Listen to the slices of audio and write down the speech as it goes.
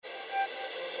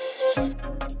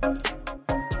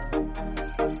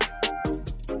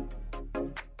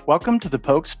Welcome to the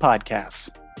Pokes Podcast.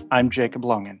 I'm Jacob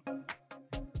Longan.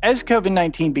 As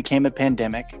COVID-19 became a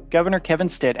pandemic, Governor Kevin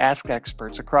Stitt asked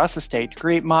experts across the state to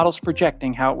create models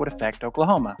projecting how it would affect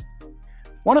Oklahoma.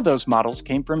 One of those models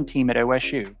came from a team at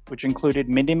OSU, which included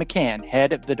Mindy McCann,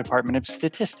 head of the Department of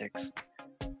Statistics.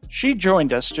 She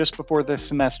joined us just before the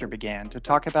semester began to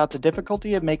talk about the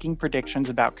difficulty of making predictions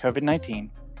about COVID-19,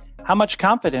 how much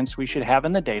confidence we should have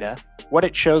in the data, what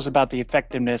it shows about the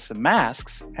effectiveness of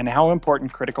masks, and how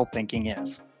important critical thinking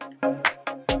is.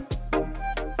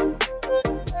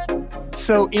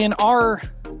 So in our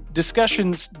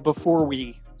discussions before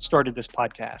we started this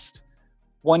podcast,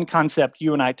 one concept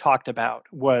you and I talked about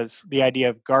was the idea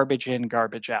of garbage in,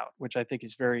 garbage out, which I think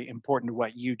is very important to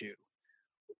what you do.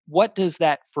 What does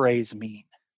that phrase mean?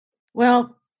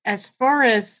 Well, as far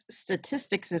as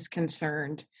statistics is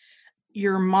concerned,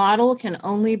 your model can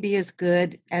only be as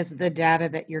good as the data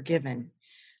that you're given.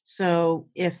 So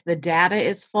if the data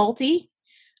is faulty,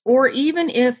 or even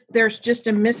if there's just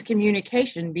a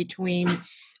miscommunication between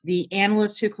the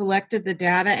analyst who collected the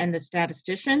data and the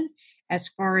statistician, as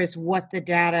far as what the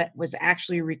data was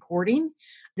actually recording,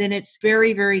 then it's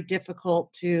very, very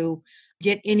difficult to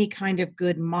get any kind of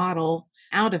good model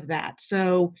out of that.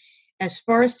 So as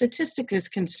far as statistics is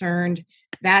concerned,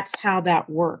 that's how that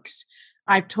works.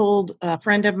 I've told a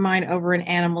friend of mine over in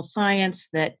animal science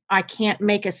that I can't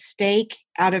make a steak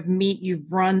out of meat you've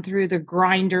run through the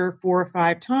grinder 4 or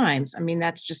 5 times. I mean,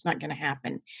 that's just not going to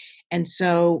happen. And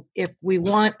so if we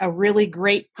want a really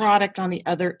great product on the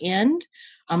other end,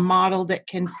 a model that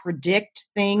can predict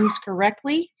things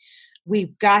correctly,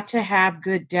 we've got to have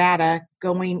good data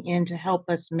going in to help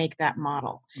us make that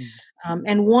model.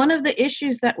 And one of the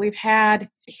issues that we've had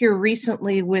here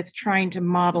recently with trying to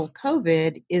model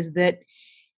COVID is that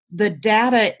the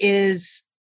data is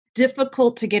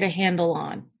difficult to get a handle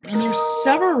on. And there's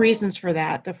several reasons for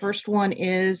that. The first one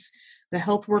is the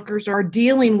health workers are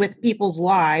dealing with people's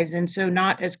lives and so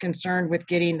not as concerned with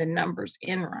getting the numbers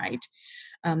in right.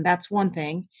 That's one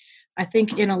thing. I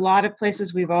think in a lot of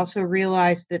places we've also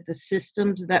realized that the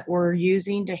systems that we're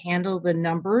using to handle the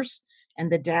numbers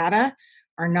and the data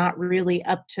are not really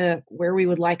up to where we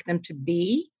would like them to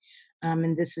be.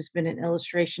 And this has been an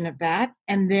illustration of that.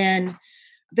 And then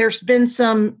there's been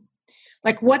some,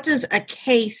 like, what does a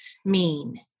case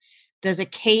mean? Does a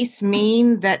case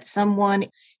mean that someone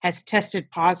has tested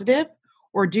positive?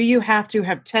 Or do you have to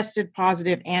have tested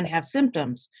positive and have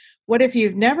symptoms? What if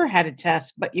you've never had a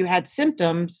test, but you had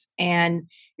symptoms and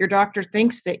your doctor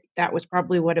thinks that that was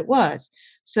probably what it was?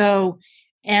 So,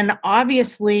 and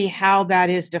obviously how that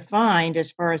is defined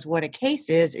as far as what a case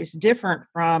is different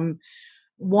from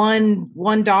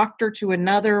one doctor to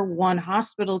another, one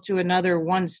hospital to another,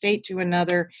 one state to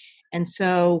another. And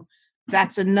so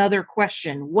that's another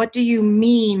question. What do you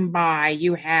mean by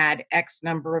you had X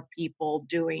number of people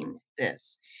doing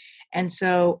this? And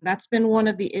so that's been one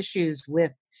of the issues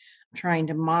with trying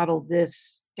to model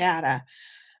this data.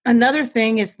 Another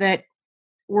thing is that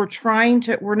we're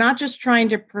not just trying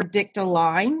to predict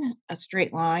a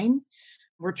straight line.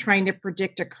 We're trying to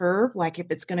predict a curve, like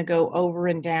if it's going to go over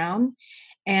and down.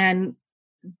 And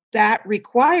that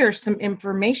requires some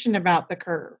information about the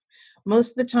curve.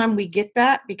 Most of the time we get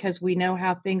that because we know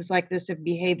how things like this have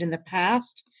behaved in the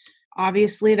past.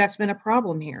 Obviously, that's been a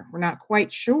problem here. We're not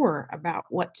quite sure about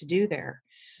what to do there.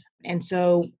 And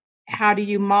so how do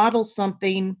you model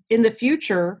something in the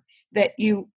future that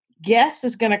you guess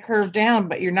is going to curve down,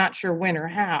 but you're not sure when or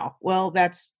how? Well,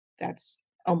 that's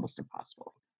almost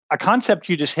impossible. A concept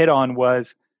you just hit on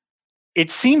was,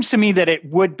 it seems to me that it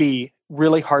would be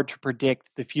really hard to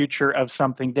predict the future of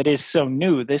something that is so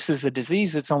new. This is a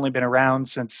disease that's only been around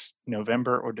since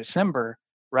November or December,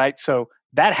 right? So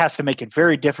that has to make it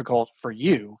very difficult for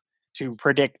you to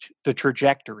predict the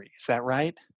trajectory. Is that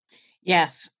right?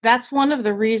 Yes, that's one of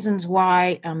the reasons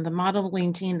why the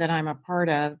modeling team that I'm a part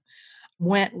of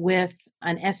went with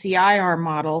an SEIR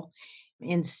model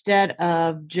instead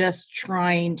of just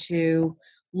trying to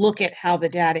look at how the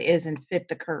data is and fit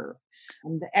the curve.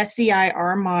 The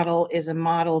SEIR model is a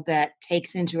model that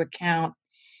takes into account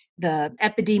the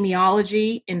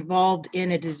epidemiology involved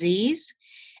in a disease.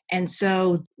 And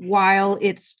so while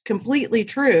it's completely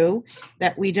true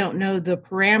that we don't know the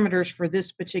parameters for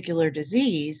this particular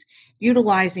disease,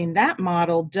 utilizing that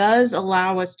model does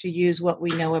allow us to use what we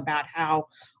know about how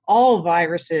all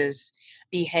viruses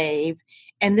behave.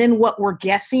 And then what we're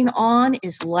guessing on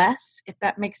is less, if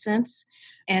that makes sense.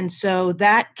 And so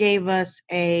that gave us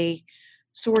a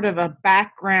sort of a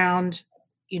background.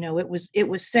 It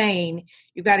was saying,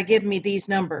 you've got to give me these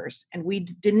numbers. And we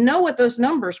didn't know what those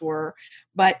numbers were,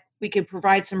 but we could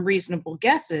provide some reasonable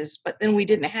guesses, but then we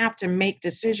didn't have to make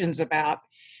decisions about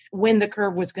when the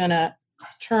curve was going to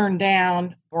turn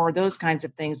down or those kinds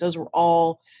of things. Those were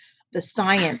all the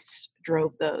science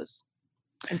drove those.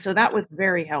 And so that was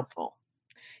very helpful,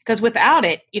 because without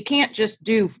it, you can't just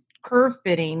do curve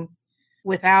fitting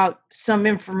without some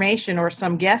information or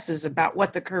some guesses about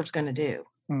what the curve's going to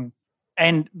do.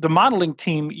 And the modeling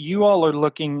team,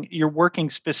 you're working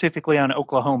specifically on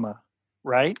Oklahoma,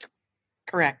 right?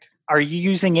 Correct. Are you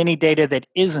using any data that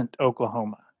isn't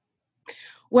Oklahoma?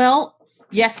 Well,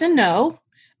 yes and no.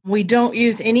 We don't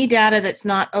use any data that's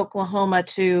not Oklahoma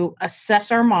to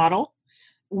assess our model.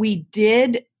 We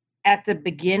did at the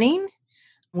beginning.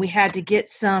 We had to get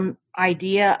some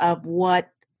idea of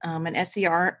what an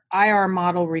SER-IR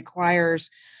model requires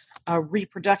a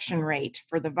reproduction rate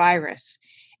for the virus.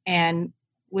 And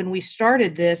when we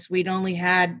started this, we'd only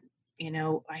had,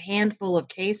 a handful of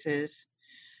cases.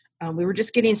 We were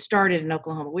just getting started in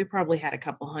Oklahoma. We probably had a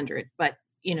couple hundred, but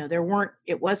there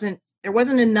wasn't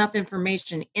enough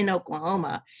information in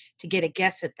Oklahoma to get a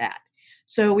guess at that.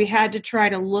 So we had to try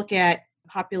to look at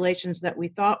populations that we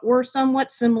thought were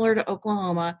somewhat similar to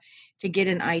Oklahoma to get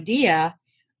an idea.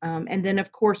 And then,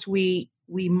 of course, we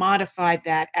modified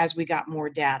that as we got more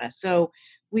data. So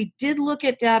we did look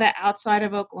at data outside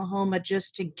of Oklahoma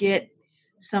just to get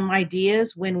some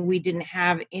ideas when we didn't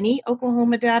have any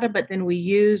Oklahoma data, but then we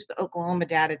used the Oklahoma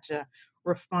data to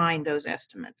refine those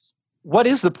estimates. What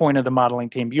is the point of the modeling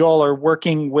team? You all are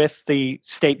working with the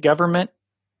state government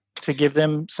to give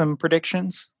them some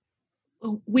predictions?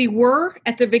 We were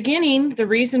at the beginning. The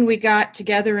reason we got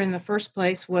together in the first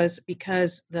place was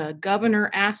because the governor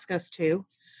asked us to.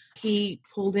 He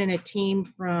pulled in a team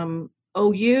from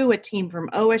OU, a team from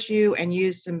OSU, and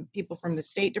used some people from the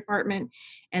State Department.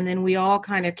 And then we all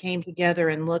kind of came together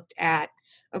and looked at,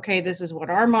 okay, this is what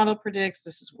our model predicts.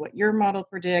 This is what your model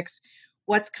predicts.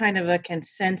 What's kind of a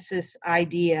consensus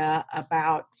idea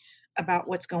about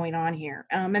what's going on here.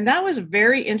 And that was a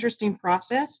very interesting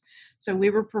process. So we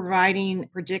were providing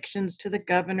predictions to the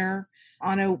governor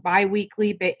on a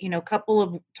biweekly, couple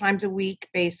of times a week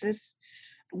basis.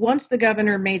 Once the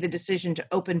governor made the decision to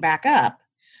open back up,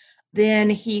 then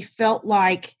he felt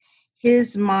like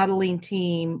his modeling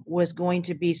team was going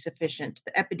to be sufficient,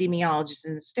 the epidemiologists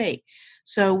in the state.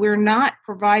 So we're not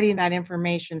providing that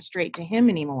information straight to him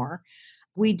anymore.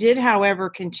 We did, however,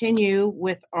 continue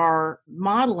with our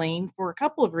modeling for a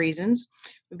couple of reasons.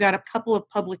 We've got a couple of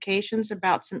publications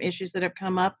about some issues that have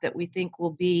come up that we think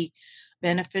will be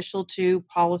beneficial to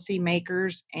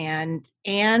policymakers and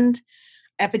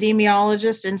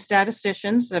epidemiologists and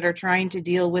statisticians that are trying to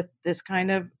deal with this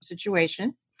kind of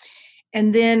situation.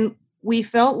 And then we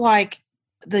felt like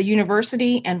the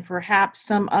university and perhaps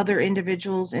some other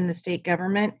individuals in the state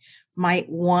government might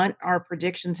want our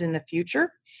predictions in the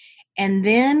future. And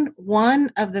then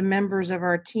one of the members of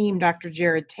our team, Dr.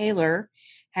 Jared Taylor,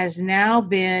 has now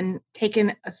been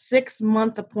taken a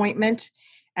 6-month appointment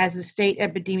as a state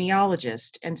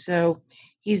epidemiologist. And so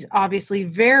he's obviously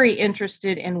very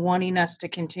interested in wanting us to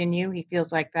continue. He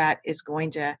feels like that is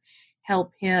going to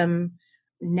help him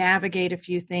navigate a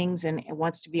few things and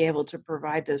wants to be able to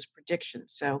provide those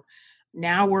predictions. So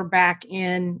now we're back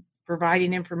in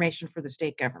providing information for the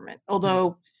state government,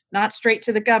 although not straight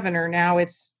to the governor. Now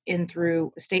it's in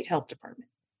through the state health department.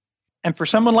 And for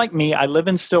someone like me, I live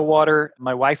in Stillwater.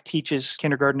 My wife teaches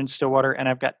kindergarten in Stillwater, and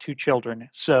I've got 2 children.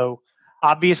 So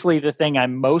obviously the thing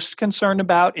I'm most concerned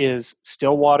about is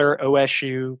Stillwater,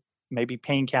 OSU, maybe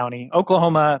Payne County,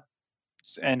 Oklahoma,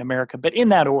 and America, but in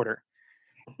that order.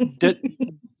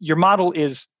 Your model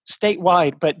is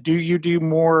statewide, but do you do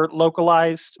more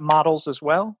localized models as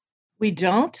well? We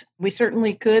don't. We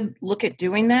certainly could look at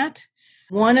doing that.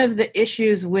 One of the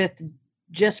issues with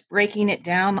just breaking it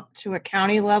down to a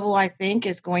county level, I think,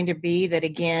 is going to be that,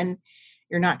 again,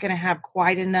 you're not going to have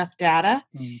quite enough data.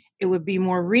 It would be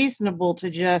more reasonable to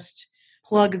just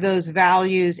plug those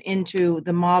values into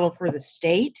the model for the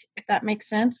state, if that makes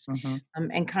sense,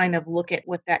 and kind of look at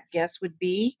what that guess would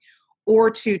be,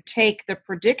 or to take the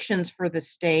predictions for the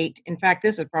state. In fact,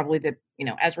 this is probably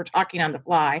as we're talking on the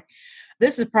fly,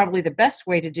 this is probably the best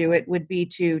way to do it, would be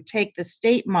to take the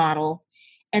state model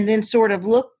and then sort of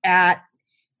look at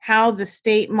how the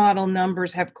state model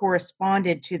numbers have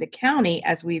corresponded to the county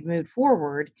as we've moved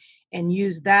forward, and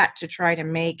use that to try to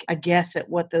make a guess at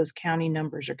what those county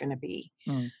numbers are going to be.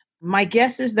 My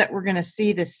guess is that we're going to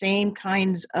see the same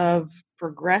kinds of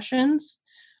progressions.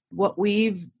 What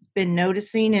we've been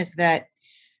noticing is that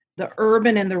the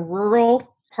urban and the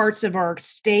rural parts of our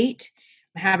state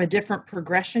have a different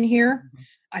progression here.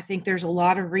 I think there's a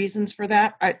lot of reasons for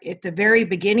that. At the very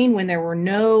beginning, when there were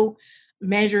no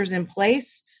measures in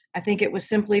place, I think it was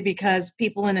simply because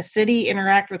people in a city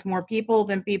interact with more people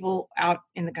than people out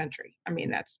in the country. I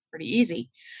mean, that's pretty easy.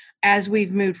 As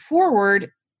we've moved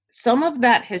forward, some of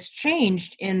that has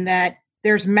changed in that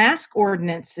there's mask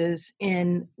ordinances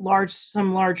in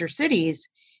some larger cities,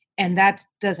 and that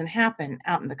doesn't happen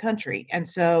out in the country. And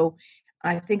so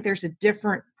I think there's a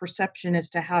different perception as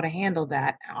to how to handle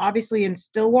that. Obviously, in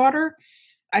Stillwater,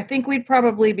 I think we'd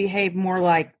probably behave more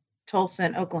like Tulsa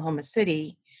and Oklahoma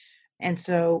City. And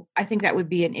so I think that would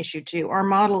be an issue too. Our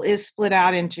model is split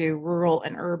out into rural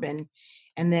and urban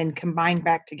and then combined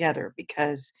back together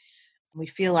because we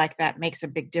feel like that makes a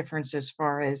big difference as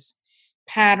far as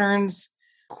patterns,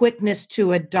 quickness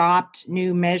to adopt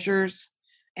new measures,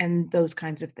 and those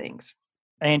kinds of things.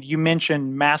 And you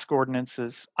mentioned mask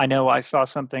ordinances. I know I saw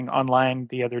something online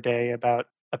the other day about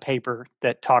a paper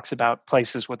that talks about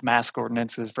places with mask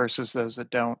ordinances versus those that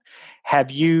don't.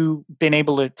 Have you been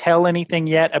able to tell anything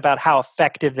yet about how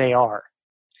effective they are?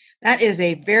 That is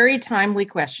a very timely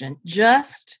question.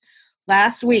 Just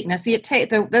last week, now see,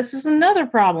 this is another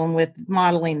problem with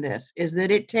modeling this, is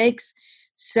that it takes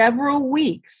several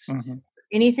weeks Mm-hmm.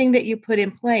 anything that you put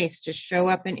in place to show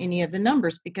up in any of the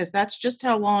numbers, because that's just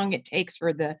how long it takes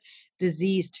for the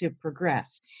disease to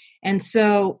progress. And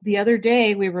so the other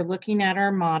day we were looking at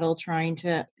our model trying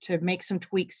to make some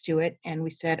tweaks to it. And we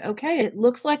said, okay, it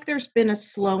looks like there's been a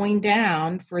slowing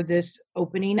down for this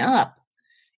opening up.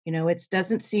 It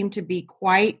doesn't seem to be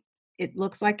quite, it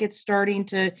looks like it's starting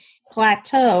to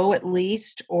plateau at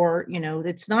least, or,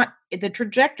 it's not, the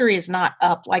trajectory is not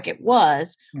up like it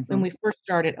was when Mm-hmm. we first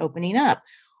started opening up.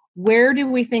 Where do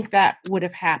we think that would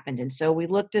have happened? And so we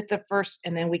looked at the first,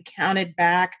 and then we counted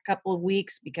back a couple of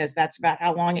weeks because that's about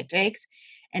how long it takes.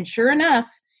 And sure enough,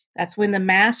 that's when the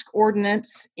mask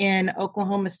ordinance in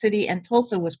Oklahoma City and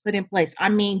Tulsa was put in place. I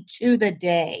mean, to the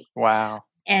day. Wow.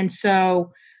 And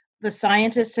so the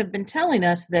scientists have been telling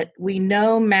us that we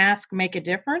know masks make a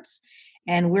difference,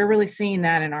 and we're really seeing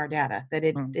that in our data, that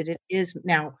it is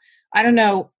now. I don't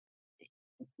know,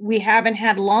 we haven't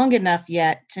had long enough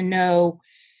yet to know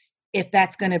if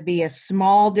that's going to be a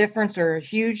small difference or a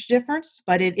huge difference,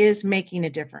 but it is making a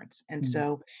difference. And Mm-hmm.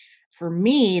 so for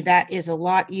me, that is a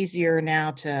lot easier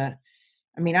now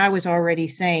I was already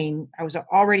saying I was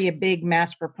already a big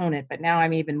mask proponent, but now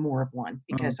I'm even more of one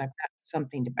Mm-hmm. because I've got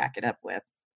something to back it up with.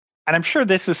 And I'm sure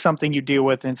this is something you deal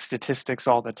with in statistics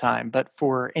all the time, but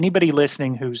for anybody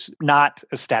listening who's not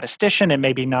a statistician and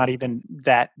maybe not even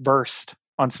that versed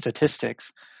on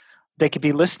statistics, they could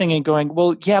be listening and going,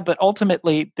 well, yeah, but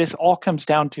ultimately this all comes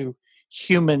down to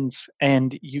humans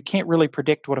and you can't really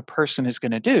predict what a person is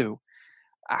going to do.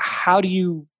 How do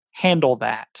you handle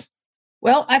that?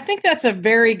 Well, I think that's a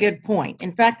very good point.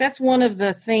 In fact, that's one of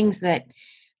the things that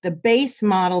the base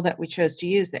model that we chose to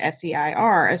use, the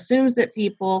SEIR, assumes that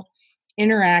people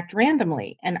interact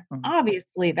randomly. And Mhm.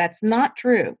 obviously, that's not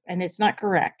true and it's not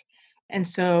correct. And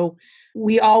so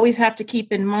we always have to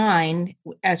keep in mind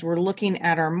as we're looking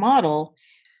at our model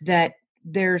that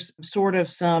there's sort of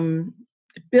some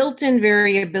built in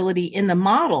variability in the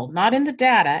model, not in the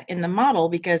data, in the model,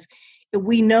 because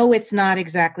we know it's not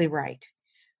exactly right.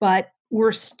 But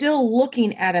we're still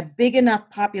looking at a big enough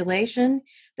population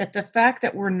that the fact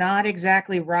that we're not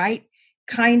exactly right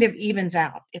kind of evens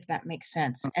out, if that makes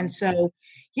sense. And Mhm. so,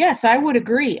 yes, I would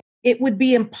agree. It would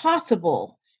be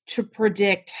impossible to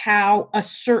predict how a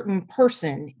certain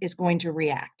person is going to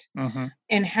react Mhm.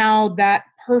 and how that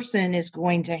person is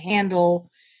going to handle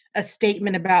a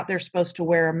statement about they're supposed to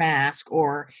wear a mask,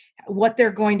 or what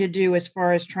they're going to do as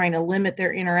far as trying to limit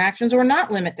their interactions or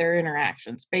not limit their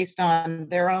interactions based on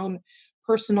their own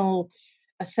personal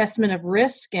assessment of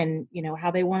risk and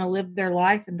how they want to live their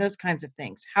life and those kinds of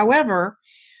things. However,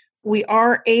 we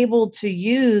are able to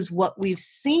use what we've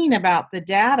seen about the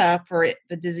data for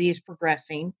the disease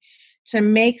progressing to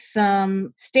make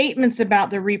some statements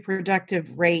about the reproductive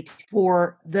rate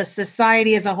for the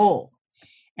society as a whole.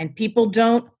 And people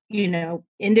don't,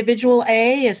 individual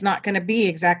A is not going to be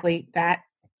exactly that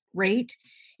rate.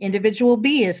 Individual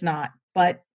B is not,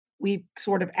 but we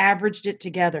sort of averaged it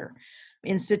together.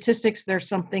 In statistics, there's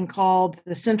something called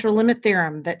the central limit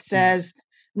theorem that Mhm. says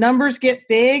numbers get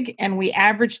big and we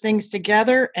average things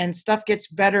together and stuff gets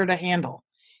better to handle.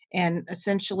 And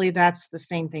essentially, that's the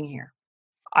same thing here.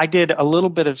 I did a little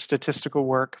bit of statistical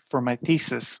work for my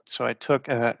thesis. So I took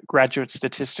a graduate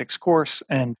statistics course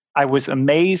and I was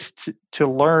amazed to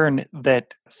learn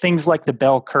that things like the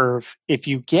bell curve, if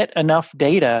you get enough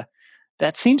data,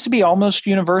 that seems to be almost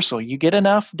universal. You get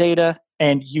enough data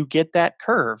and you get that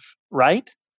curve, right?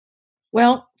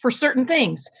 Well, for certain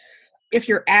things, if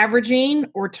you're averaging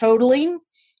or totaling,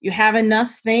 you have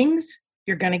enough things,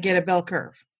 you're going to get a bell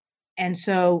curve. And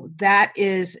so that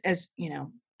is, as you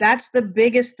know, that's the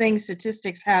biggest thing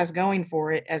statistics has going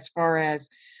for it, as far as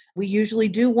we usually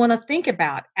do want to think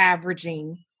about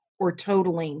averaging or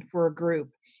totaling for a group.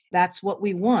 That's what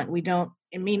we want. We don't,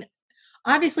 I mean,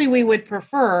 obviously we would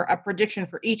prefer a prediction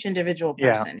for each individual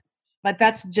Yeah. person, but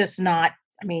that's just not,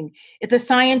 I mean, if the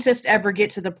scientists ever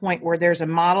get to the point where there's a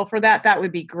model for that, that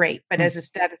would be great. But as a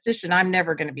statistician, I'm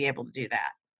never going to be able to do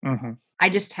that. Mm-hmm. I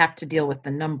just have to deal with the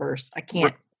numbers. I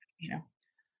can't, you know.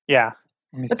 Yeah.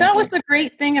 But that was the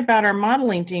great thing about our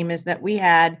modeling team, is that we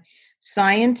had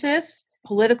scientists,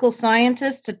 political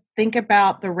scientists, to think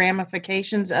about the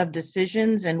ramifications of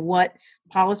decisions and what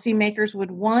policymakers would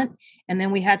want. And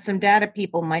then we had some data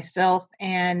people, myself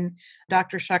and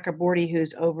Dr. Chakraborty,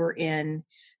 who's over in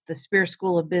the Spear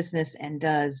School of Business and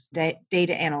does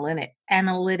data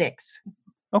analytics.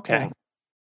 Okay. So.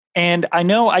 And I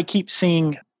know I keep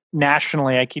seeing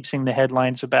nationally, I keep seeing the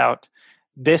headlines about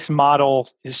this model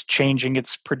is changing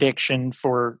its prediction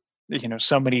for,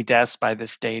 so many deaths by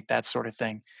this date, that sort of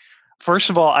thing. First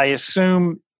of all, I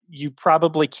assume you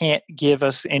probably can't give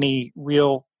us any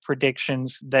real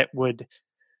predictions that would,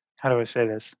 how do I say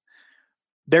this?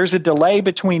 There's a delay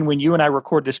between when you and I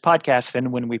record this podcast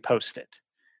and when we post it.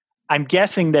 I'm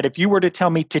guessing that if you were to tell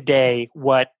me today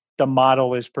what the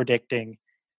model is predicting,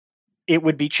 it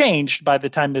would be changed by the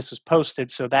time this is posted.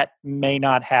 So that may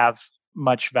not have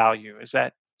much value. Is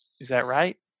that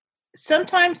right?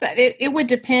 Sometimes that it would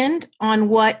depend on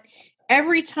what,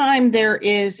 every time there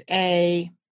is a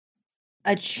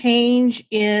change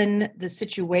in the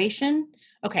situation.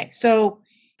 Okay, so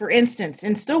for instance,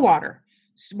 in Stillwater,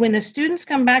 when the students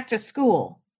come back to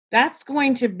school, that's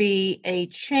going to be a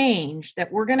change that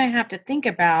we're going to have to think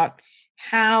about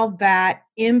how that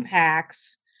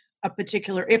impacts a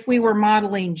particular, if we were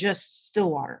modeling just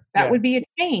Stillwater, that would be a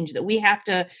change that we have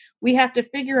to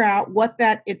figure out what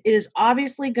that, it is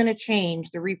obviously going to change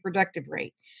the reproductive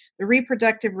rate. The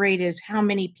reproductive rate is how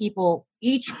many people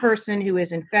each person who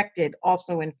is infected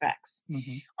also infects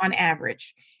on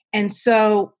average. And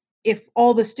so if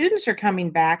all the students are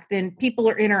coming back, then people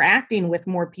are interacting with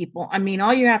more people. I mean,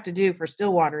 all you have to do for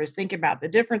Stillwater is think about the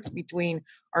difference between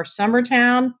our summer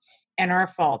town and our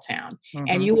fall town.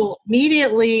 And you will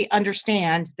immediately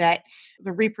understand that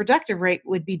the reproductive rate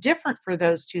would be different for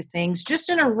those two things just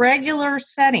in a regular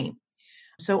setting.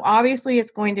 So obviously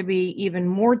it's going to be even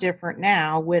more different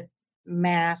now with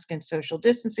mask and social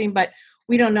distancing, but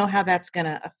we don't know how that's going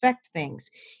to affect things.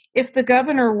 If the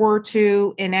governor were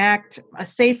to enact a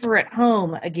safer at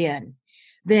home again,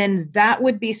 then that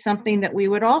would be something that we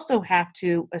would also have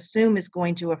to assume is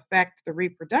going to affect the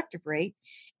reproductive rate.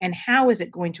 And how is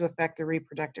it going to affect the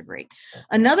reproductive rate?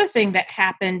 Another thing that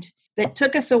happened that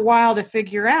took us a while to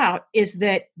figure out is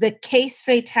that the case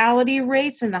fatality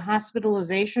rates and the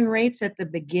hospitalization rates at the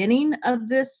beginning of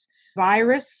this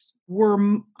virus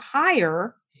were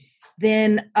higher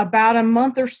than about a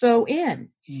month or so in.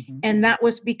 And that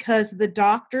was because the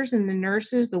doctors and the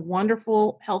nurses, the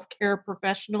wonderful healthcare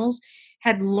professionals,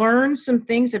 had learned some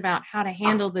things about how to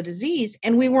handle the disease,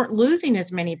 and we weren't losing as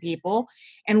many people,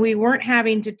 and we weren't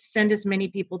having to send as many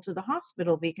people to the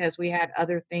hospital because we had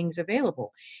other things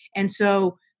available. And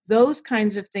so those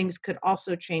kinds of things could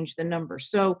also change the numbers.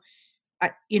 So,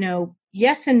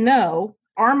 yes and no,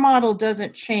 our model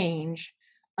doesn't change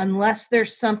unless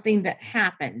there's something that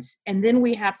happens. And then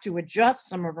we have to adjust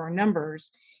some of our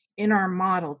numbers in our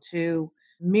model to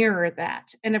mirror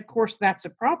that. And of course, that's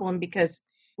a problem because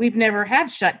we've never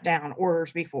had shutdown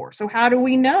orders before. So how do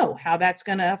we know how that's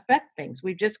going to affect things?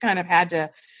 We've just kind of had to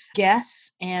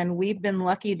guess. And we've been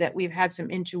lucky that we've had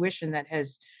some intuition that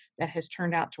has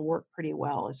turned out to work pretty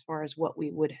well as far as what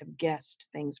we would have guessed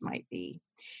things might be.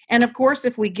 And of course,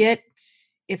 if we get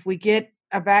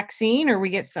a vaccine or we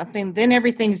get something, then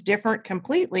everything's different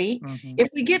completely. If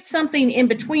we get something in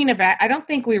between I don't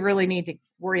think we really need to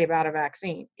worry about a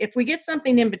vaccine. If we get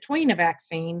something in between a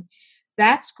vaccine,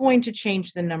 that's going to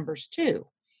change the numbers too.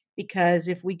 Because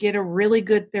if we get a really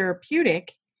good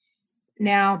therapeutic,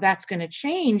 now that's going to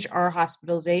change our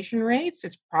hospitalization rates.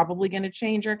 It's probably going to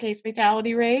change our case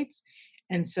fatality rates.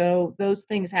 And so those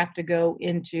things have to go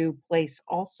into place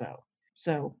also.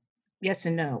 So yes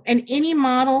and no. And any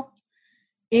model,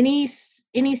 any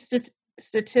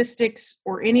statistics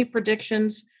or any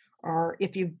predictions, or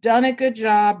if you've done a good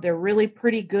job, they're really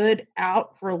pretty good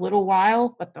out for a little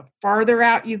while, but the farther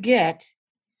out you get,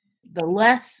 the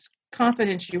less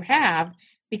confidence you have,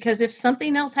 because if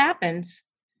something else happens,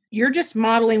 you're just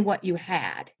modeling what you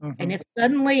had. And if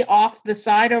suddenly off the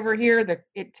side over here that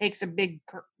it takes a big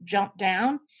jump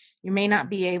down, you may not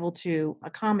be able to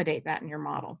accommodate that in your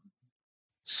model.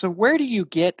 So where do you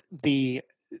get the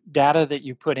data that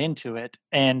you put into it,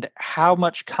 and how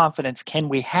much confidence can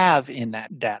we have in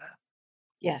that data?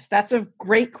 Yes, that's a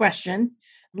great question.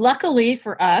 Luckily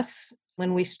for us,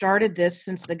 when we started this,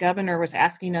 since the governor was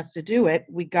asking us to do it,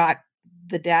 we got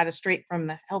the data straight from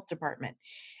the health department.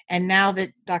 And now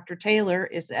that Dr. Taylor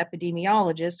is the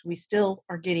epidemiologist, we still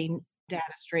are getting data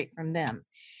straight from them.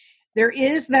 There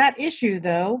is that issue,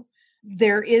 though.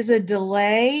 There is a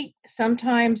delay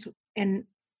sometimes, and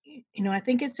I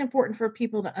think it's important for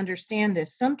people to understand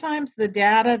this. Sometimes the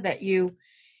data that you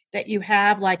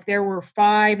have, like there were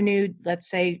let's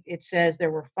say it says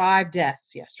there were 5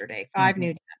 deaths yesterday, 5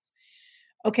 new deaths.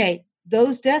 Okay,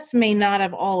 those deaths may not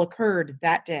have all occurred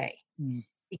that day Mm.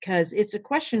 because it's a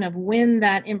question of when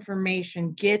that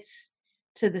information gets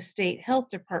to the state health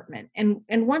department. And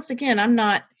once again, I'm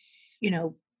not, you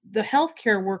know, the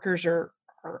healthcare workers are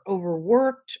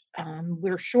overworked.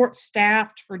 We're short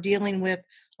staffed for dealing with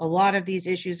a lot of these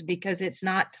issues because it's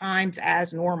not times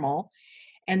as normal.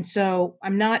 And so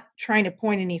I'm not trying to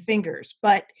point any fingers,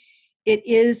 but it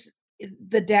is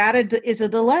the data is a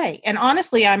delay. And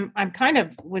honestly, I'm kind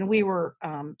of, when we were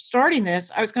starting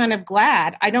this, I was kind of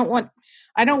glad. I don't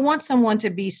want someone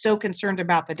to be so concerned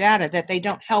about the data that they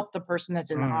don't help the person that's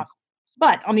in the hospital.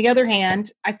 But on the other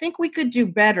hand, I think we could do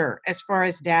better as far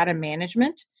as data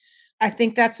management. I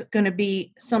think that's going to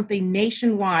be something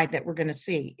nationwide that we're going to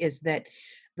see, is that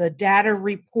the data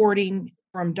reporting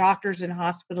from doctors and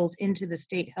hospitals into the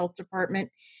state health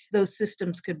department, those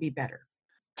systems could be better.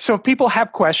 So if people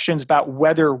have questions about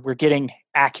whether we're getting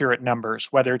accurate numbers,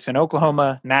 whether it's in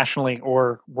Oklahoma, nationally,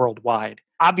 or worldwide,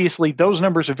 obviously those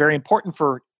numbers are very important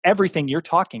for everything you're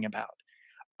talking about.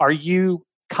 Are you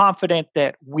confident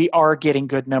that we are getting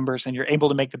good numbers and you're able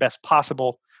to make the best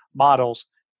possible models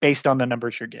based on the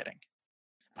numbers you're getting?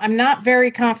 I'm not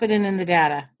very confident in the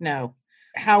data, no.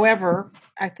 However,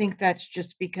 I think that's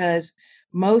just because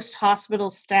most hospital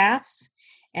staffs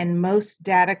and most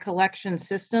data collection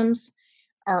systems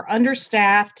are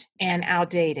understaffed and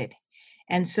outdated.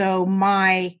 And so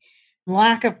my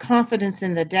lack of confidence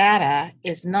in the data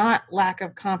is not lack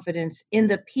of confidence in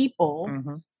the people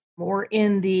or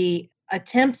in the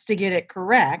attempts to get it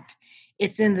correct.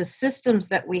 It's in the systems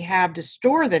that we have to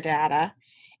store the data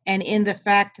and in the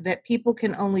fact that people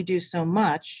can only do so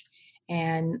much.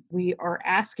 And we are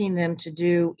asking them to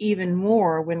do even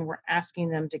more when we're asking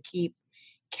them to keep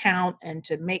count and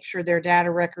to make sure their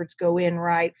data records go in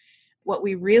right. What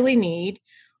we really need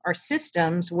are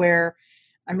systems where,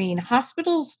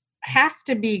 hospitals have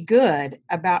to be good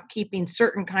about keeping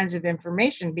certain kinds of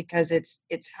information because it's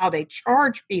how they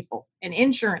charge people and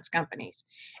insurance companies.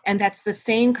 And that's the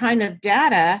same kind of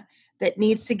data that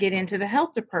needs to get into the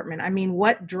health department.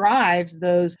 What drives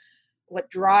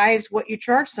what you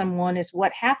charge someone is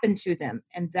what happened to them.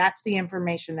 And that's the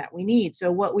information that we need.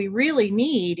 So what we really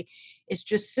need is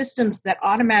just systems that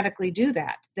automatically do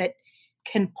that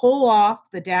can pull off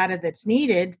the data that's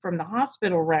needed from the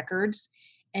hospital records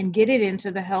and get it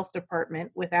into the health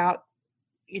department without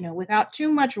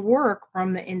too much work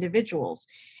from the individuals.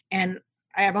 And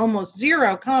I have almost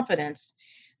zero confidence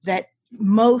that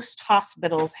most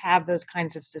hospitals have those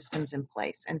kinds of systems in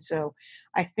place. And so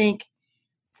I think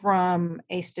from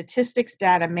a statistics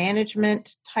data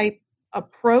management type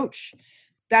approach,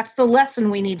 that's the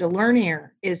lesson we need to learn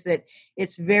here, is that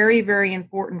it's very, very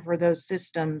important for those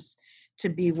systems to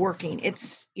be working.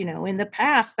 It's, in the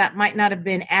past, that might not have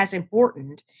been as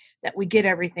important that we get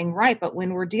everything right. But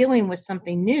when we're dealing with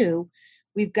something new,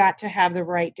 we've got to have the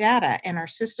right data. And our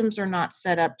systems are not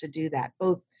set up to do that,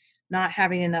 both not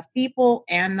having enough people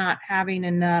and not having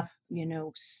enough,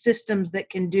 systems that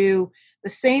can do the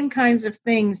same kinds of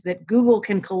things that Google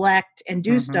can collect and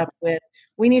do stuff with.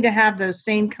 We need to have those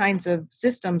same kinds of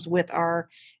systems with our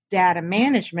data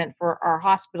management for our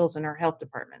hospitals and our health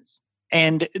departments.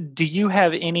 And do you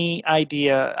have any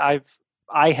idea?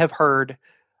 I have heard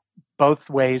both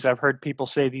ways. I've heard people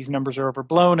say these numbers are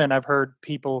overblown, and I've heard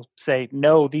people say,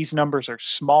 no, these numbers are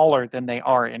smaller than they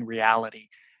are in reality.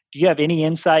 Do you have any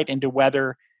insight into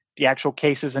whether the actual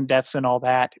cases and deaths and all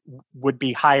that would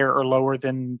be higher or lower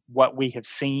than what we have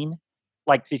seen?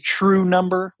 Like the true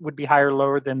number would be higher or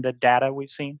lower than the data we've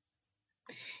seen?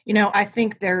 I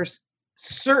think there's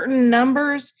certain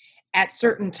numbers at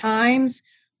certain times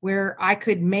where I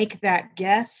could make that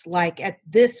guess. Like at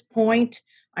this point,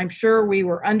 I'm sure we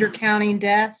were undercounting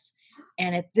deaths.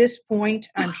 And at this point,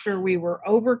 I'm sure we were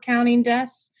overcounting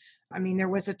deaths. There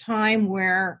was a time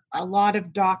where a lot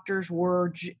of doctors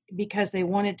were, because they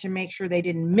wanted to make sure they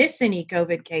didn't miss any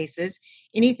COVID cases,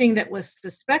 anything that was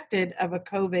suspected of a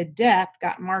COVID death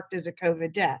got marked as a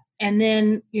COVID death. And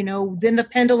then, then the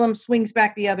pendulum swings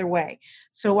back the other way.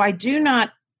 So I do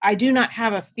not I do not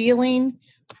have a feeling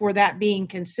for that being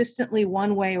consistently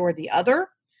one way or the other.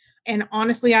 And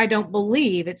honestly, I don't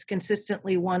believe it's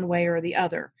consistently one way or the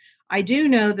other. I do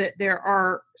know that there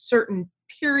are certain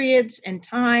periods and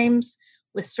times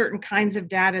with certain kinds of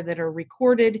data that are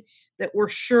recorded that we're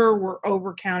sure we're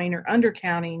overcounting or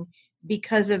undercounting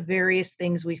because of various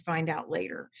things we find out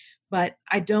later. But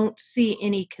I don't see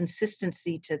any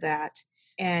consistency to that.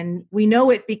 And we know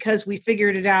it because we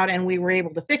figured it out and we were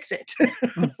able to fix it,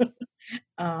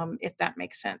 if that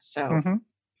makes sense. So, Mm-hmm.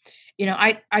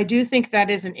 I do think that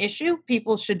is an issue.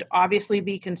 People should obviously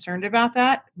be concerned about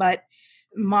that. But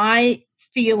my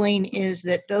feeling is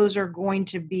that those are going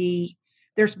to be,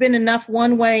 there's been enough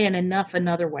one way and enough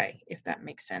another way, if that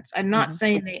makes sense. I'm not Mm-hmm.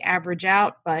 saying they average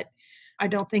out, but I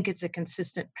don't think it's a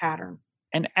consistent pattern.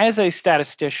 And as a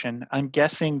statistician, I'm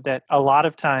guessing that a lot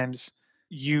of times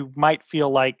you might feel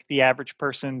like the average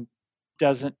person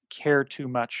doesn't care too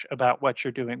much about what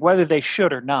you're doing, whether they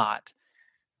should or not.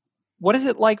 What is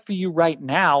it like for you right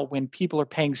now when people are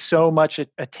paying so much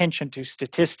attention to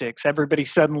statistics? Everybody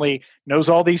suddenly knows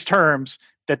all these terms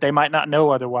that they might not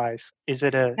know otherwise. Is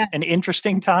it an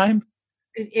interesting time?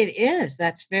 It is.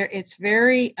 It's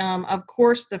very, of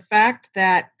course, the fact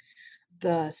that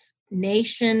the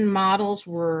nation models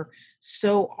were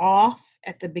so off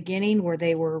at the beginning where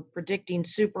they were predicting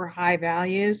super high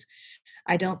values,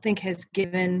 I don't think has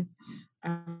given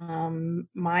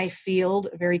my field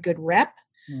a very good rep.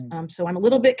 Mm. So I'm a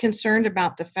little bit concerned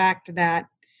about the fact that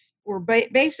we're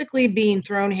basically being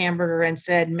thrown hamburger and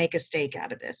said, make a steak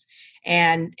out of this,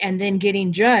 and then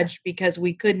getting judged because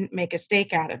we couldn't make a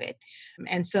steak out of it.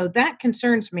 And so that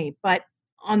concerns me. But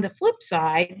on the flip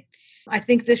side, I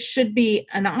think this should be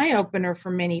an eye opener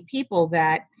for many people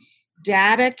that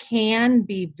data can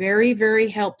be very, very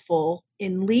helpful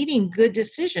in leading good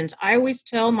decisions. I always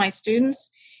tell my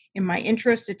students in my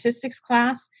intro statistics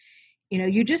class,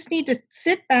 you just need to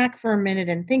sit back for a minute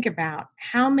and think about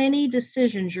how many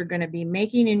decisions you're going to be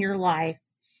making in your life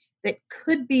that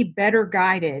could be better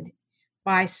guided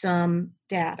by some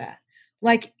data.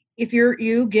 Like if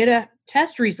you get a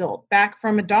test result back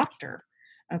from a doctor,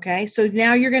 okay, so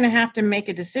now you're going to have to make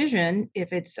a decision.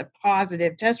 If it's a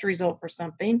positive test result for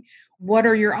something, what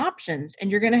are your options? And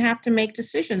you're going to have to make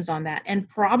decisions on that. And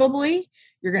probably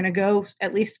you're going to go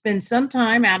at least spend some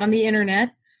time out on the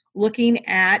internet looking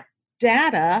at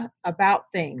data about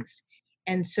things.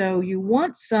 And so you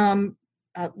want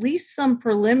at least some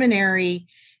preliminary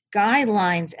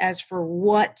guidelines as for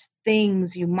what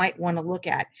things you might want to look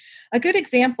at. A good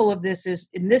example of this is,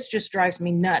 and this just drives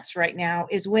me nuts right now,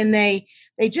 is when they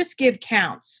just give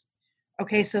counts.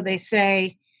 Okay, so they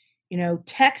say,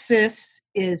 Texas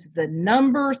is the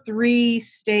number 3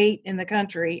 state in the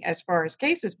country as far as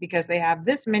cases because they have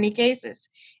this many cases.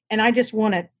 And I just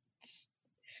want to,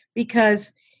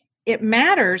 because it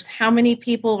matters how many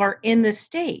people are in the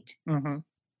state. Mm-hmm.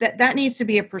 That needs to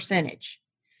be a percentage.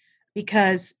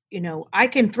 Because, I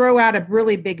can throw out a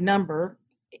really big number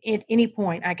at any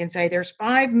point. I can say there's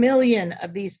 5 million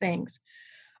of these things.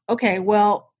 Okay,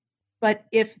 well, but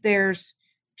if there's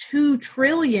 2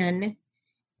 trillion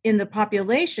in the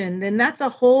population, then that's a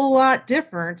whole lot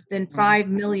different than 5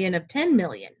 million of 10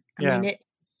 million. I Yeah. mean,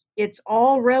 it's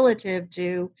all relative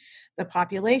to the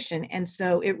population. And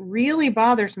so it really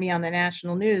bothers me on the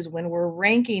national news when we're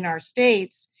ranking our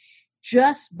states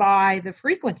just by the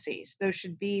frequencies. Those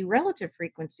should be relative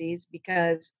frequencies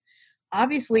because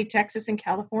obviously Texas and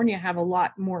California have a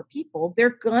lot more people.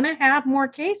 They're going to have more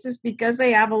cases because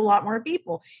they have a lot more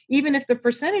people. Even if the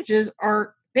percentages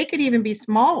they could even be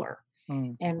smaller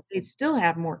and they still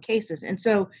have more cases. And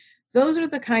so those are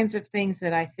the kinds of things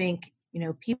that I think,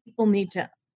 people need to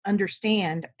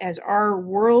understand as our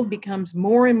world becomes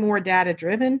more and more data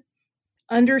driven,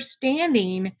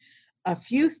 understanding a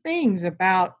few things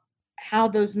about how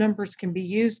those numbers can be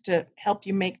used to help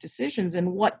you make decisions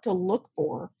and what to look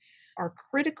for are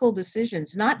critical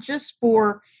decisions, not just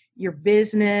for your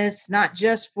business, not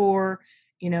just for,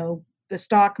 the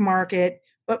stock market,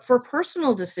 but for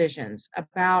personal decisions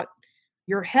about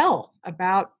your health,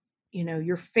 about,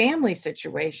 your family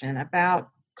situation, about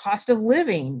cost of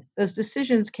living. Those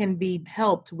decisions can be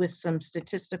helped with some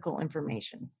statistical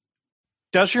information.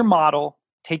 Does your model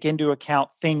take into account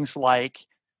things like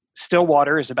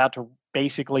Stillwater is about to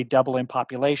basically double in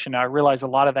population? Now, I realize a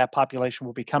lot of that population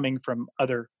will be coming from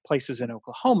other places in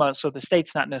Oklahoma, so the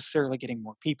state's not necessarily getting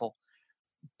more people.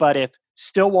 But if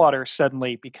Stillwater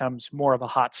suddenly becomes more of a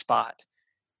hot spot,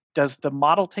 does the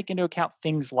model take into account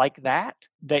things like that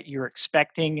you're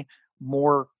expecting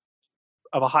more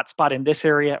of a hot spot in this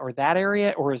area or that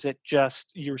area? Or is it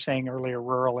just, you were saying earlier,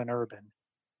 rural and urban?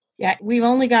 Yeah, we've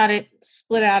only got it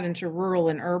split out into rural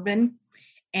and urban,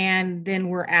 and then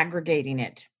we're aggregating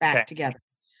it Okay. back together.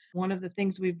 One of the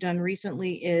things we've done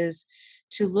recently is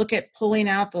to look at pulling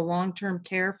out the long-term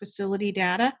care facility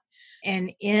data.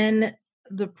 And in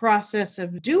the process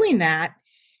of doing that,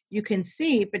 you can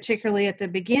see, particularly at the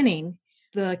beginning,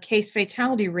 the case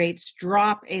fatality rates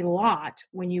drop a lot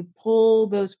when you pull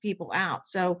those people out.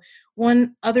 So,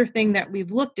 one other thing that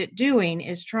we've looked at doing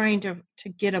is trying to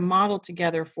get a model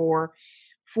together for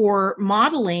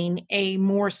modeling a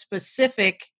more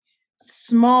specific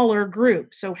smaller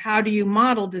group. So how do you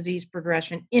model disease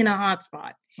progression in a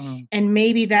hotspot? Mm. And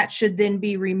maybe that should then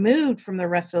be removed from the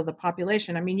rest of the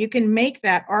population. I mean, you can make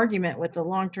that argument with the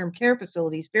long-term care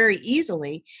facilities very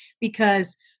easily,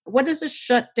 because what does a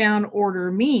shutdown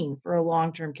order mean for a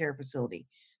long-term care facility?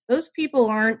 Those people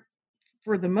aren't,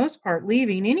 for the most part,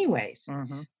 leaving anyways.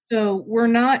 Mm-hmm. So we're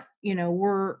not,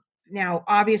 we're now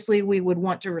obviously we would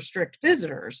want to restrict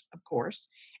visitors, of course,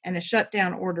 and a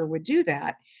shutdown order would do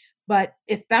that. But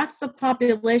if that's the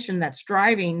population that's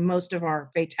driving most of our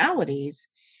fatalities,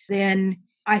 then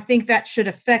I think that should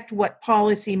affect what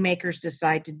policymakers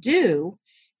decide to do,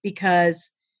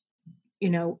 because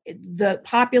the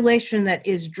population that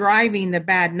is driving the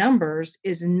bad numbers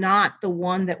is not the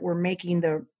one that we're making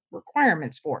the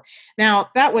requirements for. Now,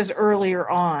 that was earlier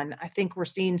on. I think we're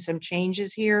seeing some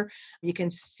changes here. You can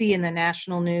see in the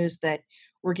national news that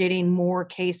we're getting more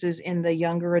cases in the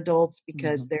younger adults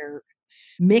because Mm-hmm. they're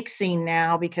mixing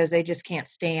now because they just can't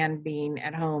stand being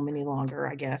at home any longer,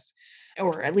 I guess.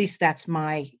 Or at least that's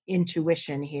my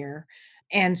intuition here.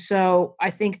 And so I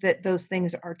think that those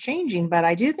things are changing, but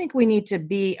I do think we need to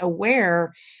be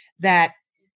aware that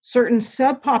certain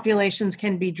subpopulations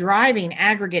can be driving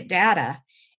aggregate data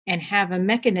and have a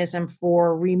mechanism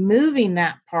for removing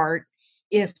that part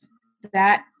if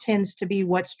that tends to be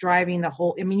what's driving the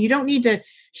whole. I mean, you don't need to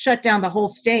shut down the whole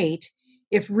state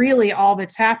if really all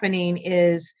that's happening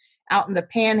is out in the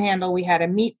panhandle. We had a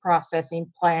meat processing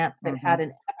plant that Mm-hmm. had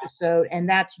an episode, and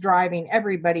that's driving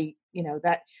everybody,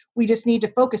 that we just need to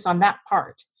focus on that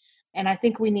part. And I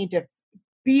think we need to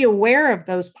be aware of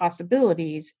those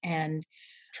possibilities and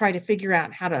try to figure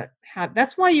out how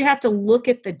that's why you have to look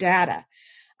at the data.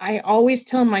 I always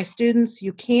tell my students,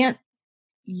 you can't,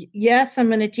 yes, I'm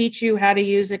going to teach you how to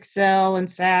use Excel and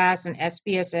SAS and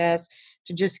SPSS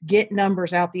to just get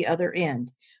numbers out the other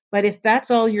end. But if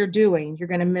that's all you're doing, you're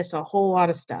going to miss a whole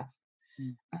lot of stuff.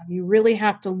 Mm. You really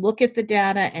have to look at the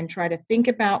data and try to think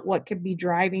about what could be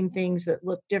driving things that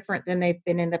look different than they've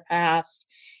been in the past,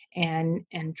 and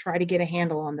try to get a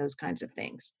handle on those kinds of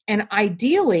things. And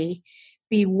ideally,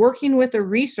 be working with a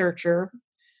researcher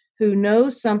who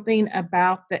knows something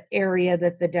about the area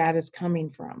that the data is coming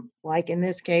from. Like in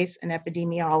this case, an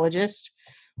epidemiologist,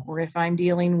 or if I'm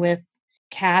dealing with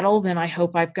cattle, then I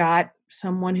hope I've got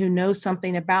someone who knows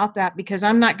something about that, because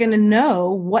I'm not going to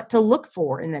know what to look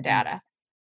for in the data.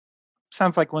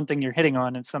 Sounds like one thing you're hitting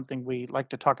on, and something we like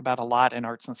to talk about a lot in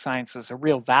arts and sciences. A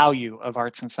real value of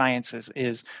arts and sciences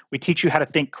is we teach you how to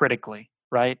think critically,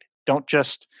 right? Don't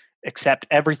just accept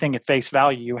everything at face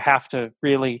value. You have to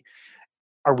really,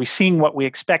 are we seeing what we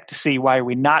expect to see? Why are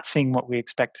we not seeing what we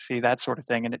expect to see? That sort of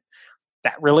thing. And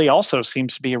that really also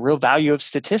seems to be a real value of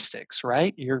statistics,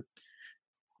 right?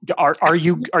 Are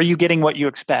you getting what you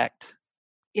expect?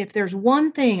 If there's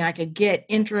one thing I could get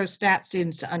intro stat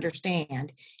students to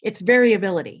understand, it's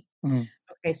variability. Mm.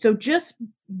 Okay, so just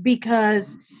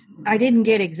because I didn't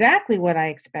get exactly what I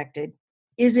expected,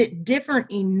 is it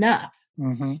different enough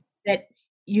Mm-hmm. that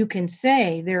you can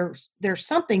say there's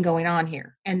something going on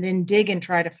here, and then dig and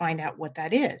try to find out what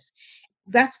that is?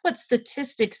 That's what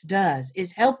statistics does,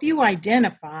 is help you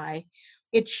identify.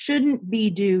 It shouldn't be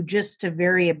due just to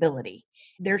variability.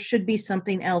 There should be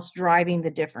something else driving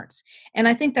the difference. And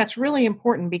I think that's really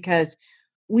important, because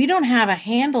we don't have a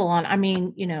handle on, I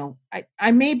mean,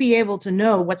 I may be able to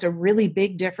know what's a really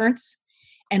big difference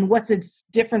and what's a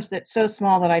difference that's so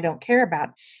small that I don't care about.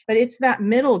 But it's that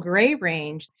middle gray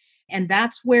range. And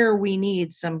that's where we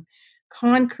need some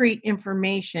concrete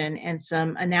information and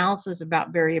some analysis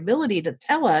about variability to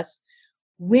tell us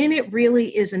when it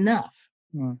really is enough.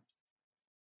 Mm.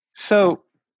 So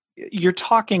you're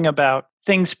talking about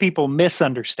things people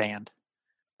misunderstand.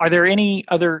 Are there any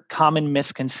other common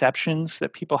misconceptions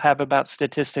that people have about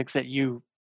statistics that you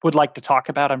would like to talk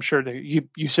about? I'm sure that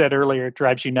you said earlier it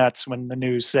drives you nuts when the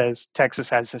news says Texas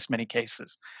has this many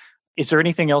cases. Is there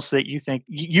anything else that you think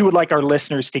you would like our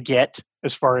listeners to get,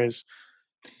 as far as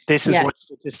this is Yes. what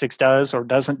statistics does or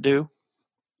doesn't do?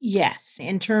 Yes.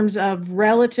 In terms of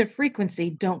relative frequency,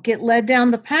 don't get led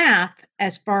down the path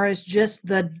as far as just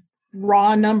the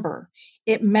raw number.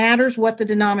 It matters what the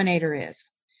denominator is.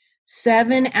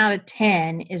 7 out of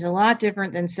 10 is a lot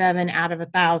different than 7 out of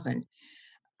 1,000.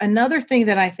 Another thing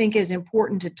that I think is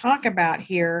important to talk about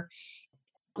here,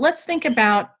 let's think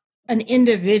about an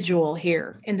individual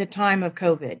here in the time of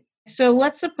COVID. So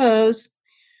let's suppose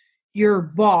your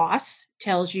boss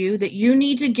tells you that you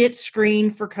need to get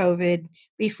screened for COVID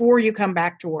before you come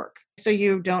back to work. So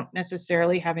you don't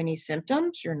necessarily have any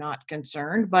symptoms, you're not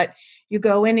concerned, but you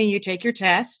go in and you take your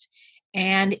test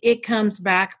and it comes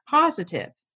back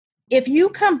positive. If you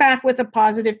come back with a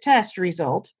positive test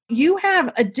result, you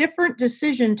have a different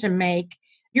decision to make.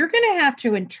 You're going to have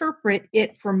to interpret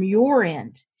it from your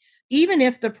end. Even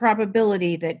if the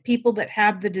probability that people that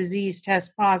have the disease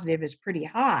test positive is pretty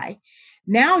high,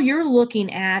 now you're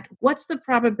looking at what's the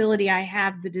probability I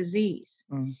have the disease.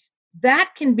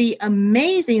 That can be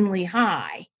amazingly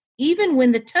high, even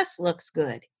when the test looks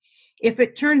good. If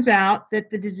it turns out that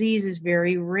the disease is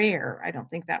very rare, I don't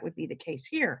think that would be the case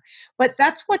here. But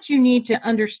that's what you need to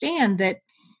understand, that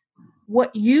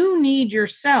what you need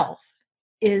yourself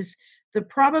is the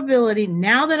probability,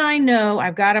 now that I know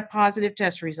I've got a positive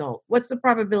test result, what's the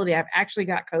probability I've actually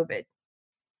got COVID?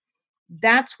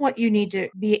 That's what you need to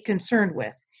be concerned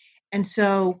with. And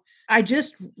so I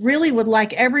just really would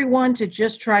like everyone to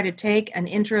just try to take an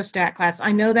intro stat class.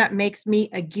 I know that makes me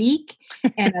a geek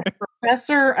and a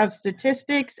professor of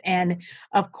statistics, and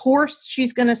of course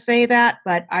she's going to say that,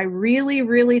 but I really,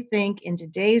 really think in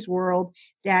today's world,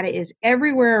 data is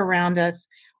everywhere around us.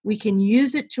 We can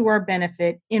use it to our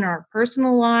benefit in our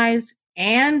personal lives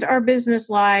and our business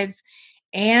lives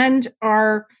and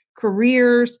our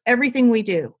careers, everything we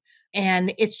do.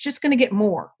 And it's just going to get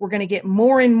more. We're going to get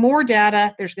more and more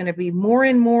data. There's going to be more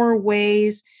and more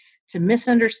ways to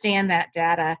misunderstand that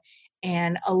data.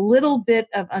 And a little bit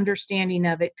of understanding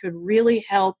of it could really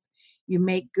help you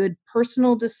make good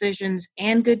personal decisions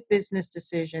and good business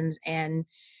decisions. And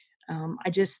I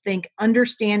just think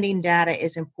understanding data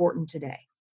is important today.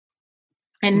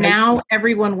 And now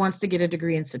everyone wants to get a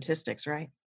degree in statistics, right?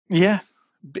 Yeah.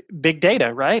 Big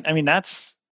data, right? I mean, that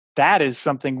is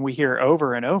something we hear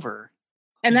over and over.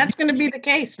 And that's going to be the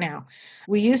case now.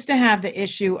 We used to have the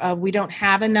issue of we don't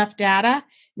have enough data.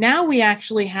 Now we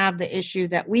actually have the issue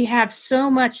that we have so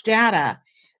much data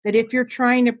that if you're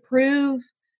trying to prove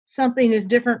something is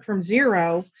different from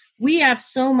zero, we have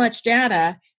so much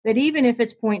data that even if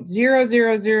it's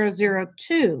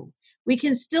 0.00002, we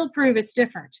can still prove it's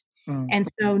different. And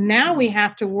so now we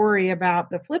have to worry about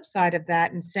the flip side of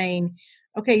that and saying,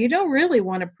 okay, you don't really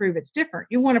want to prove it's different.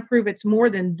 You want to prove it's more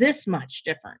than this much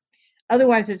different.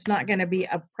 Otherwise, it's not going to be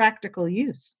a practical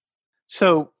use.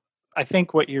 So I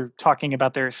think what you're talking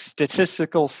about there is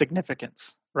statistical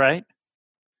significance, right?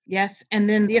 Yes. And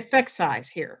then the effect size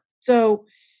here. So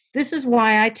this is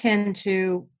why I tend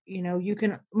to, you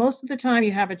can, most of the time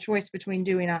you have a choice between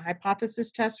doing a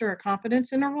hypothesis test or a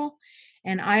confidence interval.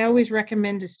 And I always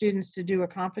recommend to students to do a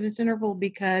confidence interval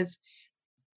because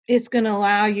it's going to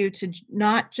allow you to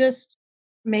not just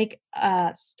make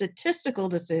a statistical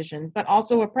decision, but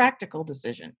also a practical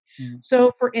decision.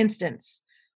 So for instance,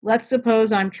 let's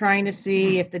suppose I'm trying to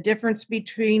see if the difference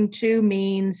between two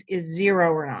means is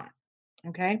 0 or not.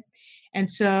 Okay. And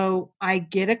so I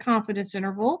get a confidence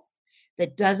interval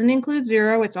that doesn't include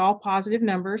 0. It's all positive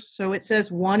numbers. So it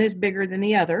says one is bigger than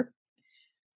the other,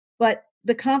 but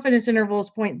the confidence interval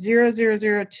is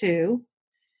 0.0002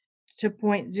 to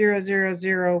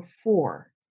 0.0004.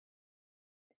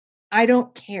 I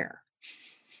don't care.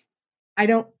 I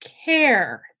don't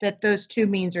care that those two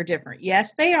means are different.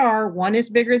 Yes, they are. One is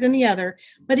bigger than the other,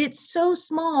 but it's so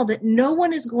small that no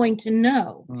one is going to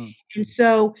know. And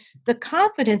so the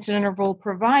confidence interval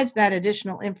provides that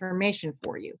additional information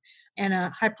for you. And a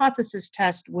hypothesis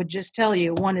test would just tell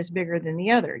you one is bigger than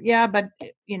the other. Yeah, but,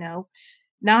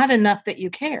 not enough that you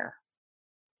care.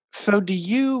 So do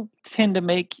you tend to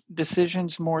make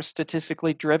decisions more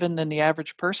statistically driven than the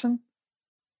average person?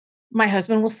 My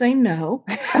husband will say no.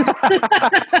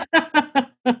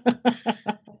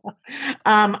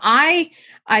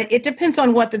 It depends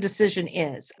on what the decision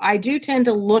is. I do tend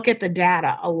to look at the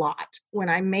data a lot when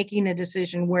I'm making a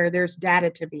decision where there's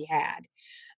data to be had.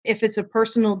 If it's a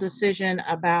personal decision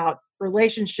about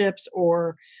relationships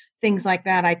or things like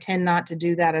that, I tend not to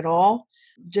do that at all.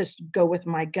 Just go with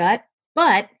my gut.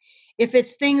 But if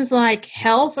it's things like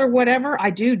health or whatever, I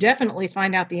do definitely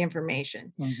find out the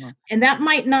information. And that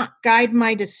might not guide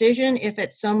my decision if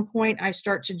at some point I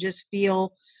start to just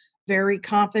feel very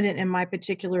confident in my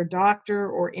particular doctor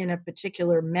or in a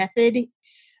particular method.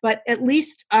 But at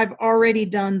least I've already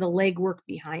done the legwork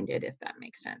behind it, if that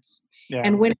makes sense. Yeah.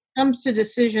 And when it comes to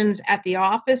decisions at the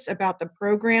office about the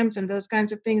programs and those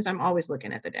kinds of things, I'm always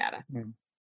looking at the data.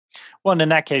 Well, and in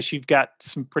that case, you've got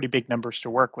some pretty big numbers to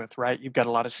work with, right? You've got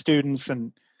a lot of students,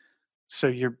 and so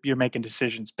you're making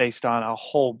decisions based on a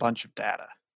whole bunch of data.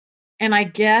 And I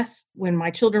guess when my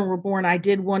children were born, I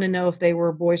did want to know if they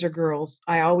were boys or girls.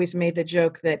 I always made the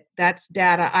joke that that's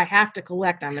data I have to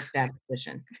collect. I'm a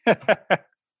statistician.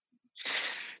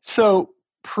 So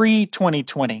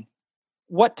pre-2020,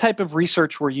 what type of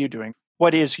research were you doing?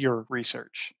 What is your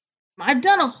research? I've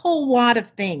done a whole lot of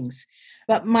things,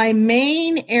 but my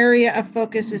main area of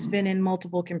focus has been in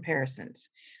multiple comparisons.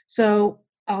 So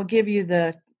I'll give you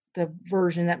the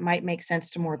version that might make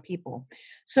sense to more people.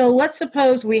 So let's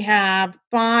suppose we have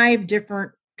 5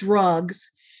 different drugs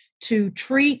to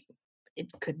treat, it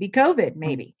could be COVID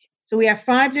maybe. So we have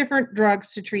 5 different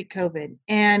drugs to treat COVID,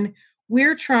 and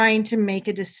we're trying to make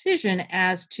a decision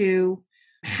as to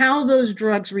how those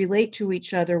drugs relate to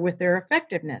each other with their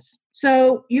effectiveness.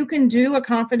 So you can do a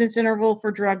confidence interval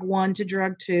for drug 1 to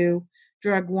drug 2,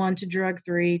 drug 1 to drug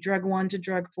 3, drug 1 to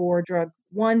drug 4, drug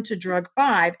 1 to drug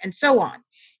 5, and so on.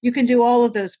 You can do all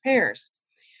of those pairs.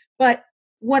 But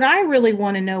what I really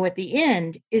want to know at the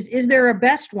end is there a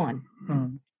best one?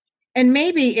 Mm. And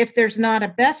maybe if there's not a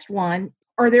best one,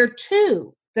 are there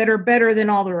 2 that are better than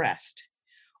all the rest?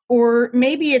 Or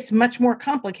maybe it's much more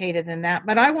complicated than that,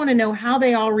 but I want to know how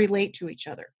they all relate to each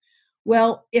other.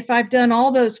 Well, if I've done all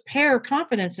those pair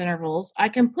confidence intervals, I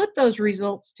can put those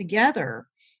results together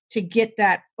to get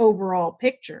that overall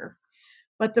picture.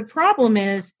 But the problem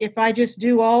is, if I just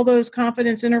do all those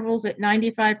confidence intervals at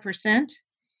 95%,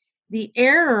 the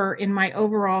error in my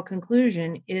overall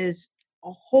conclusion is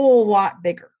a whole lot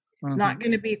bigger. It's not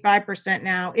going to be 5%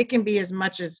 now. It can be as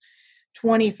much as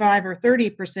 25 or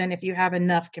 30% if you have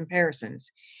enough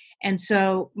comparisons. And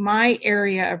so my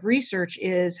area of research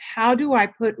is, how do I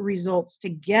put results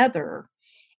together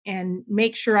and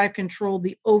make sure I've controlled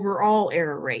the overall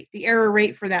error rate, the error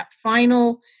rate for that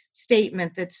final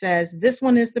statement that says this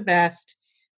one is the best,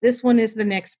 this one is the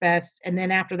next best, and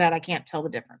then after that I can't tell the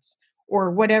difference,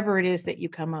 or whatever it is that you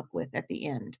come up with at the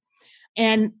end.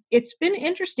 And it's been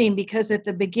interesting because at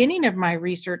the beginning of my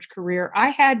research career, I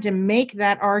had to make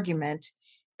that argument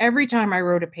every time I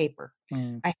wrote a paper.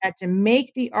 I had to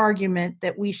make the argument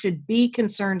that we should be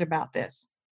concerned about this.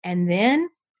 And then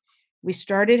we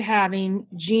started having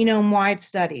genome-wide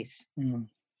studies.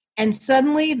 And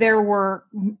suddenly there were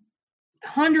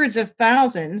hundreds of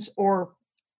thousands or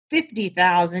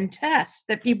 50,000 tests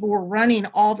that people were running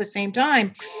all the same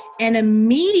time. And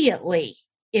immediately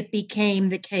it became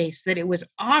the case that it was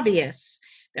obvious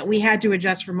that we had to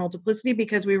adjust for multiplicity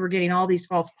because we were getting all these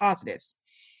false positives.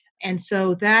 And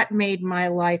so that made my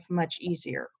life much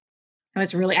easier. I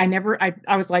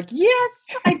was like, yes,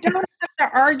 I don't have to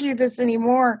argue this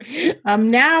anymore.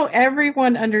 Now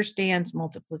everyone understands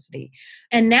multiplicity.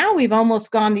 And now we've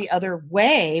almost gone the other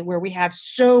way, where we have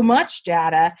so much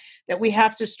data that we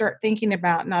have to start thinking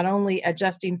about not only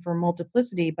adjusting for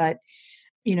multiplicity, but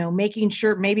making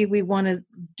sure maybe we want to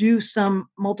do some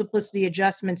multiplicity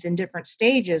adjustments in different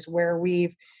stages, where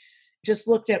we've just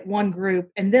looked at one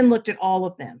group and then looked at all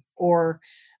of them, or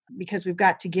because we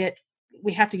have to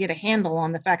get a handle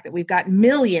on the fact that we've got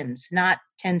millions, not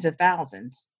tens of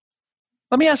thousands.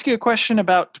 Let me ask you a question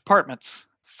about departments.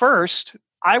 First,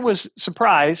 I was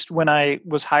surprised when I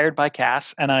was hired by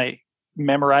Cass and I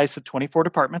memorized the 24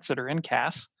 departments that are in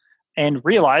Cass, and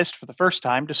realized for the first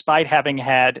time, despite having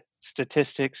had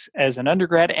statistics as an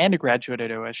undergrad and a graduate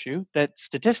at OSU, that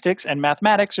statistics and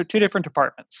mathematics are 2 different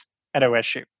departments at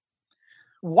OSU.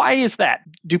 Why is that?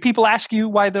 Do people ask you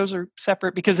why those are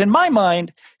separate? Because in my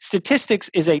mind, statistics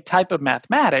is a type of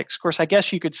mathematics. Of course, I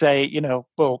guess you could say,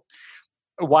 well,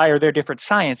 why are there different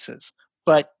sciences?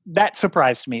 But that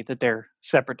surprised me that they're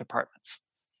separate departments.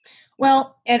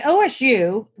 Well, at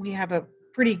OSU, we have a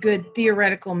pretty good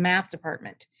theoretical math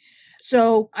department.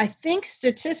 So I think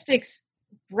statistics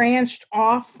branched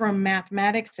off from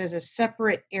mathematics as a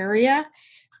separate area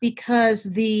because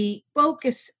the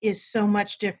focus is so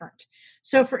much different.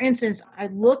 So for instance, I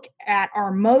look at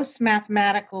our most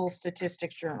mathematical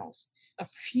statistics journals. A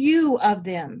few of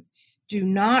them do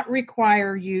not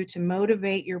require you to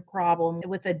motivate your problem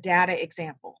with a data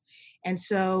example. And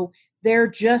so they're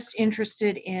just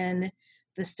interested in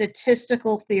the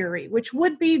statistical theory, which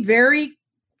would be very,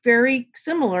 very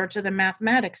similar to the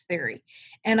mathematics theory.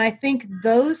 And I think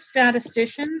those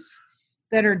statisticians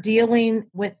that are dealing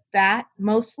with that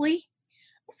mostly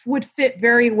would fit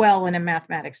very well in a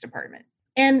mathematics department.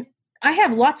 And I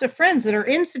have lots of friends that are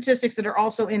in statistics that are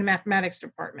also in mathematics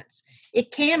departments.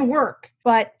 It can work,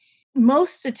 but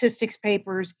most statistics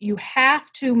papers, you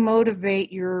have to motivate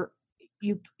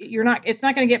it's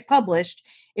not going to get published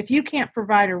if you can't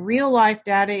provide a real life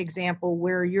data example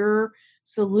where you're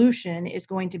solution is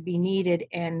going to be needed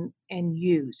and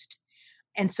used.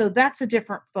 And so that's a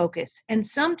different focus. And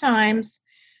sometimes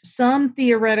some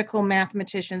theoretical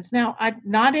mathematicians, now,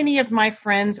 not any of my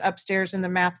friends upstairs in the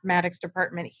mathematics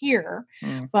department here,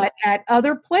 but at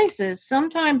other places,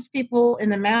 sometimes people in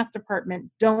the math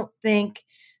department don't think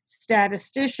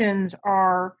statisticians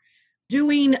are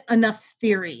doing enough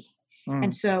theory.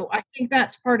 And so I think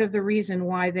that's part of the reason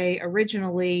why they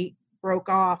originally broke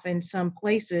off in some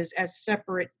places as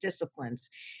separate disciplines.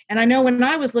 And I know when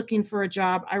I was looking for a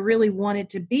job, I really wanted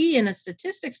to be in a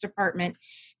statistics department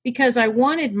because I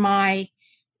wanted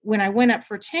when I went up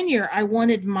for tenure, I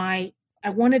wanted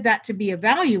that to be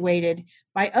evaluated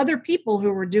by other people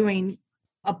who were doing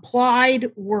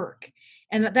applied work.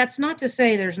 And that's not to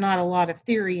say there's not a lot of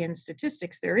theory in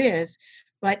statistics, there is,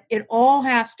 but it all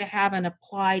has to have an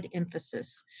applied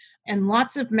emphasis. And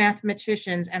lots of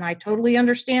mathematicians, and I totally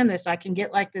understand this, I can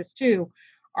get like this too,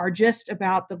 are just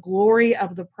about the glory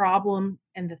of the problem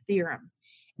and the theorem.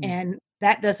 And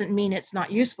that doesn't mean it's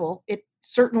not useful. It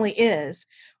certainly is,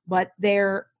 but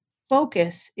their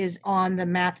focus is on the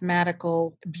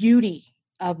mathematical beauty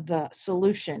of the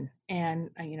solution. And,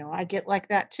 I get like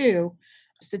that too.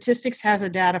 Statistics has a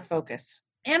data focus.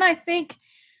 And I think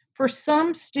for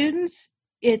some students,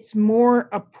 it's more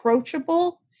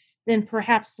approachable than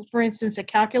perhaps, for instance, a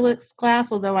calculus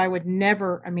class, although I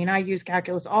use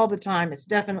calculus all the time. It's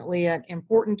definitely an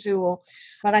important tool.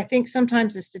 But I think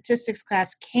sometimes the statistics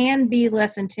class can be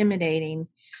less intimidating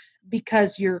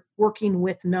because you're working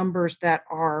with numbers that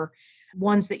are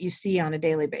ones that you see on a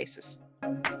daily basis.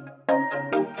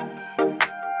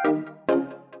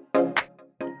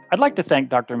 I'd like to thank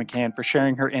Dr. McCann for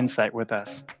sharing her insight with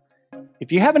us.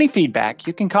 If you have any feedback,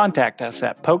 you can contact us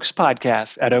at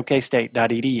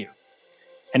pokespodcast@okstate.edu.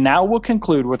 And now we'll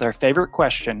conclude with our favorite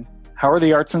question: how are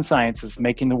the arts and sciences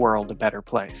making the world a better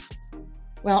place?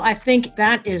 Well, I think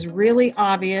that is really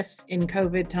obvious in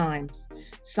COVID times.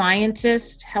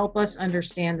 Scientists help us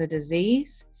understand the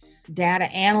disease. Data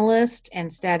analysts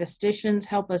and statisticians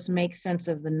help us make sense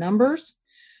of the numbers.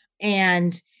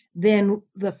 And then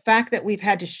the fact that we've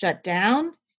had to shut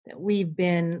down, that we've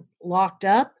been locked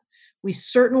up, we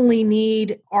certainly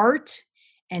need art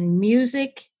and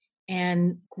music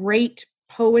and great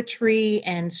poetry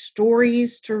and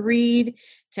stories to read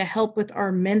to help with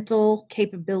our mental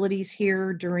capabilities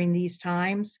here during these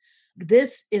times.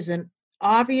 This is an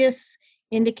obvious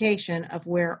indication of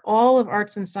where all of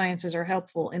arts and sciences are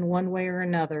helpful in one way or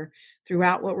another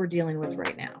throughout what we're dealing with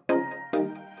right now.